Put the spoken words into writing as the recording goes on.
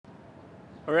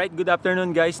Alright, good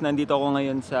afternoon guys. Nandito ako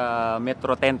ngayon sa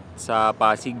Metro Tent sa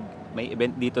Pasig. May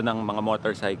event dito ng mga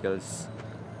motorcycles.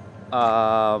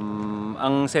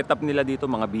 Ang setup nila dito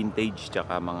mga vintage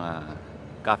tsaka mga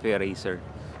cafe racer.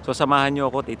 So samahan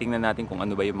nyo ako, titingnan natin kung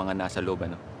ano ba yung mga nasa loob.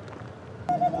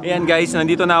 Ayan guys,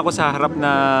 nandito na ako sa harap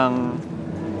ng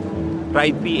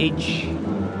Ride PH.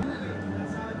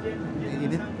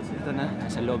 Ito na,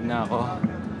 nasa loob na ako.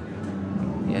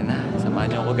 Ayan na, samahan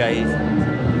nyo ako guys.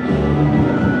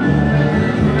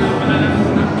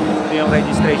 Ito yung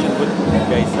registration booth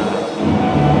guys.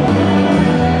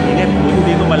 Init, booth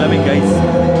dito malamig guys.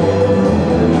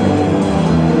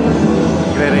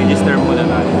 Re-register muna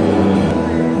tayo.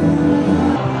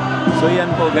 So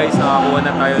yan po guys, nakakuha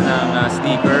na tayo ng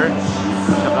sticker.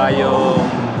 Tsaka yung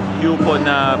coupon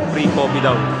na free coffee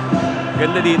daw.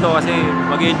 Ganda dito kasi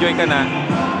mag-enjoy ka na.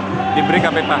 Libre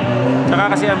kape pa. Tsaka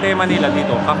kasi ang tema nila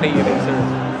dito, cafe racer.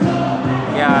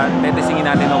 Kaya tetesingin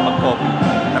natin ang mag-coffee.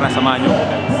 Tara, samahan nyo ko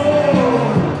guys.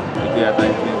 Ito yata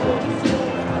yung coffee.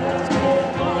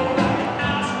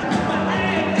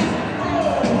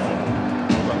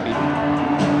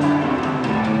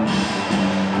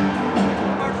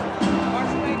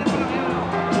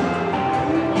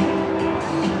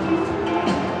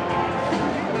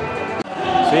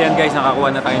 So yan guys, nakakuha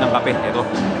na tayo ng kape. Ito.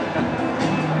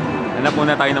 Hanap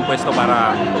muna tayo ng pwesto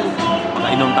para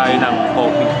makainom tayo ng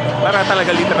coffee. Para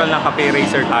talaga literal na cafe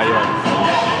racer tayo.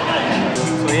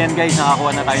 So yan guys,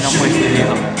 nakakuha na tayo ng pwesto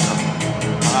dito.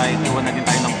 Nakaikuha na din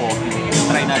tayo ng coffee.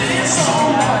 Try natin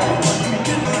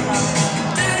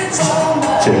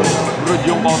yung brewed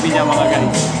yung coffee niya mga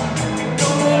guys.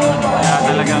 Kaya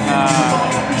talagang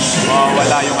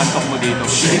wala yung antok mo dito.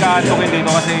 Hindi ka antokin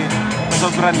dito kasi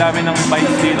sobrang dami ng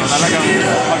bikes dito. Talagang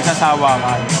magsasawa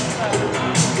ka.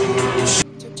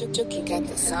 You got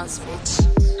the sauce, bitch.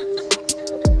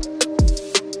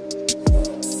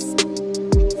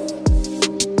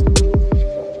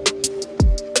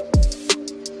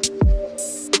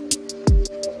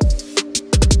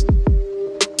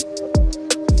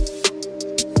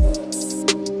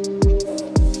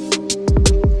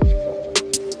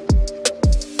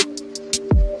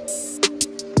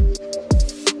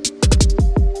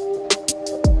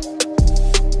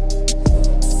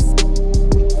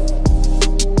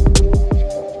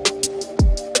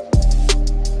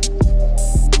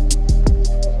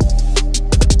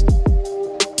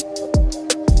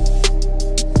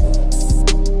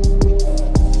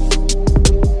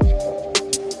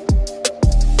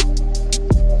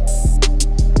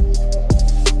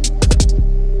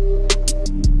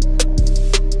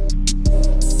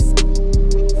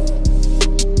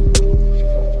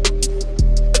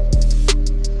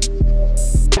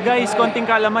 Guys, konting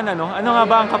kalaman ano nga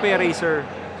ba ang cafe racer?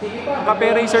 Ang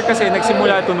cafe racer kasi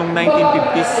nagsimula ito noong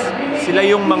 1950s. Sila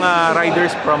yung mga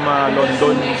riders from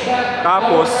London.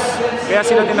 Tapos, kaya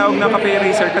sila tinawag na cafe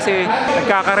racer kasi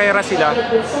nagkakarera sila.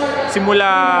 Simula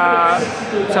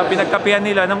sa pinagkapehan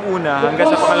nila ng una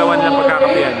hanggang sa pangalawa nilang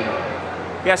pagkakapehan.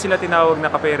 Kaya sila tinawag na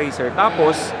cafe racer.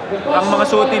 Tapos, ang mga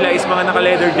suot nila is mga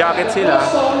naka-leather jacket sila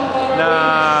na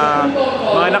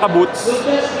mga naka-boots.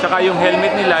 Tsaka yung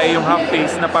helmet nila ay yung half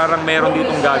face na parang meron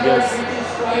ditong goggles.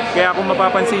 Kaya kung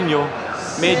mapapansin nyo,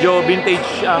 medyo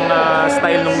vintage ang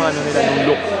style ng nung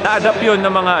look. Na-adapt yun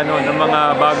ng mga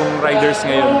bagong riders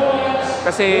ngayon.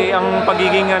 Kasi ang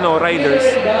pagiging riders,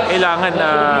 kailangan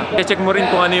i-check mo rin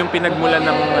kung ano yung pinagmulan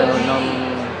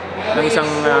ng isang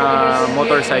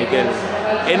motorcycle.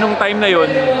 Nung time na yon,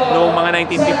 noong mga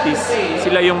 1950s,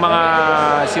 sila yung mga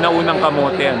sinaunang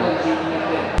kamote.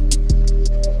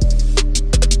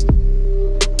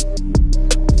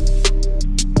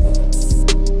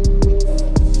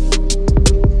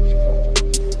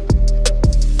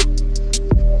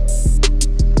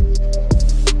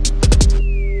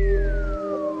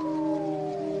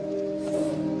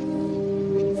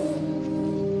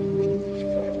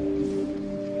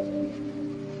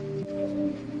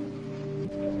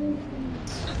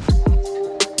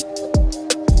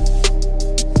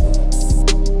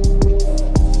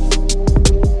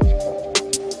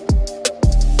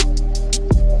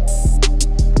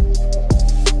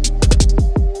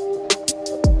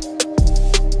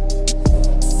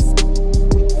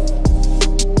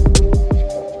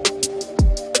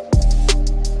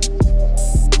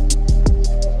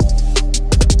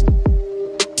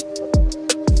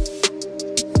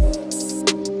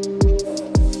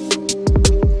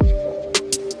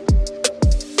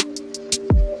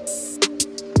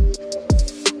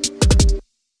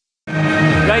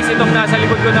 Guys, itong nasa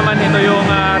likod ko naman, ito yung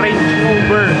Range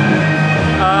Rover.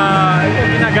 Ito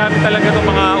ginagamit talaga itong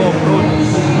mga off-road.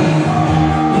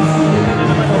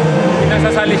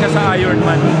 nasasali siya sa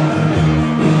Ironman.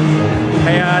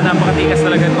 Kaya napakatikas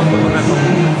talaga itong motor na to.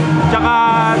 Tsaka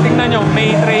tingnan nyo,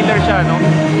 may trailer siya, no?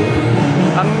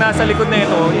 Ang nasa likod na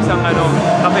ito, isang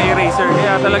cafe racer.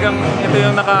 Kaya talagang ito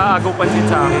yung nakaagaw pansin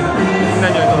sa akin. Tingnan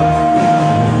nyo ito.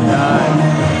 Yan.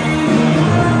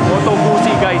 Moto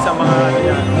Guzzi guys ang mga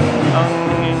yan. Ang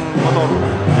motor.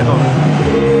 Ito.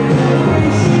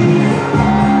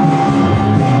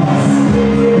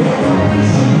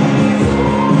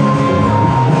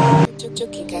 You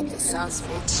can get the sauce,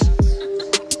 bitch.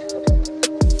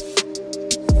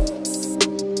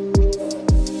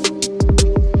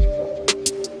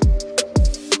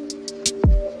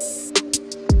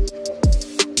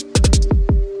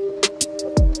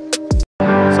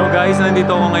 So guys, nandito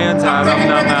ako ngayon sa harap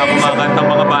ng kumakantang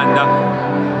mga banda.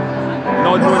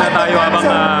 Nood muna tayo habang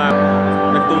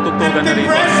nagtutugtugan na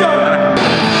rito. Tara.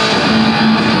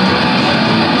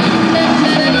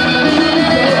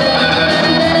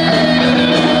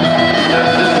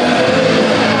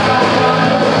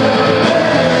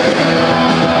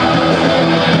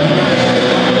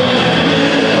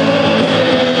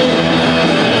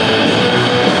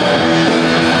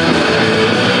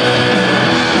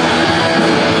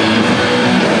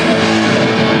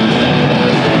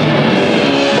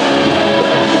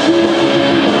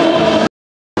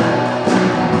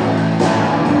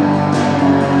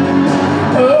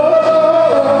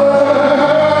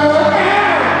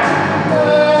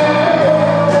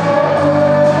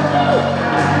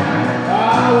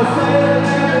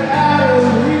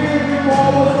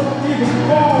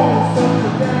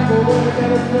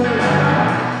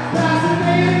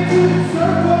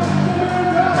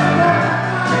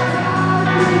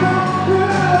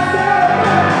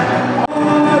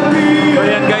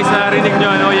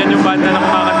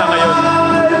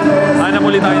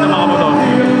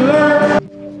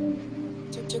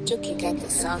 You can get the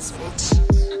sauce, bitch.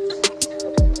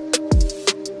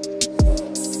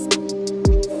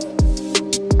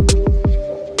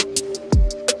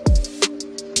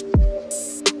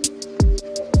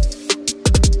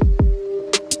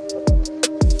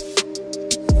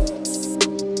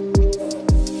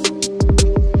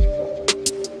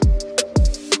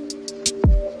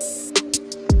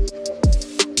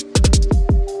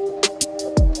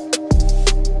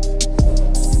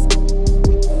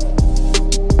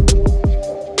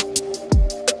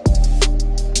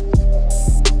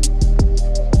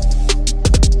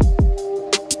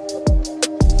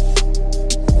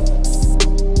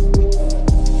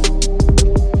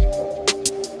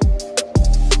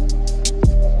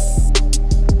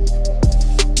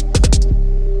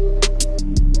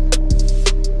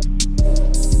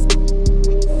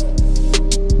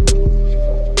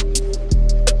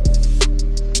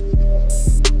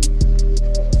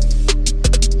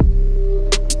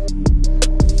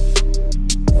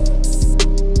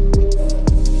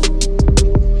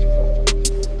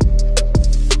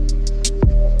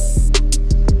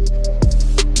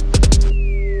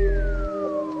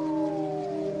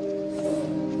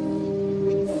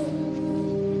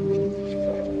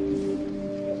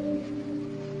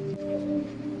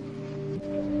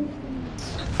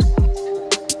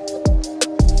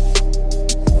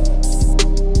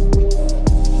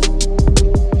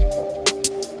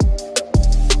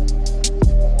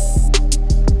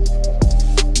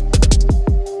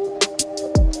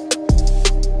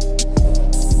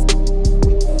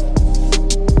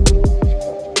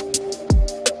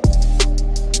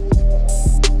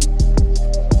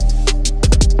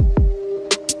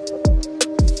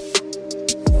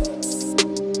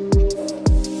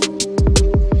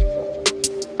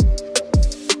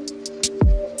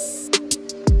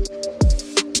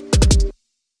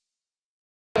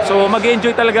 So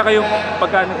mag-enjoy talaga kayo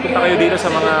pagka nagpunta kayo dito sa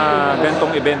mga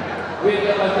gantong event.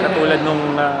 Katulad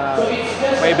nung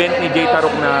may event ni J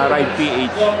Tarok na Ride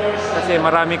PH. Kasi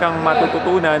marami kang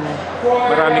matututunan,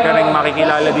 marami ka rin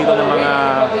makikilala dito ng mga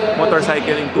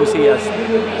motorcycle enthusiast.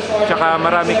 Tsaka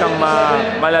marami kang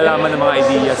malalaman ng mga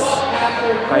ideas.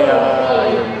 Kaya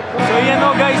yun. So yan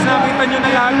o guys, nakita nyo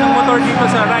na lahat ng motor dito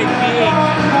sa Ride PH.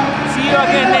 See you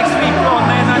again next week on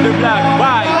another vlog.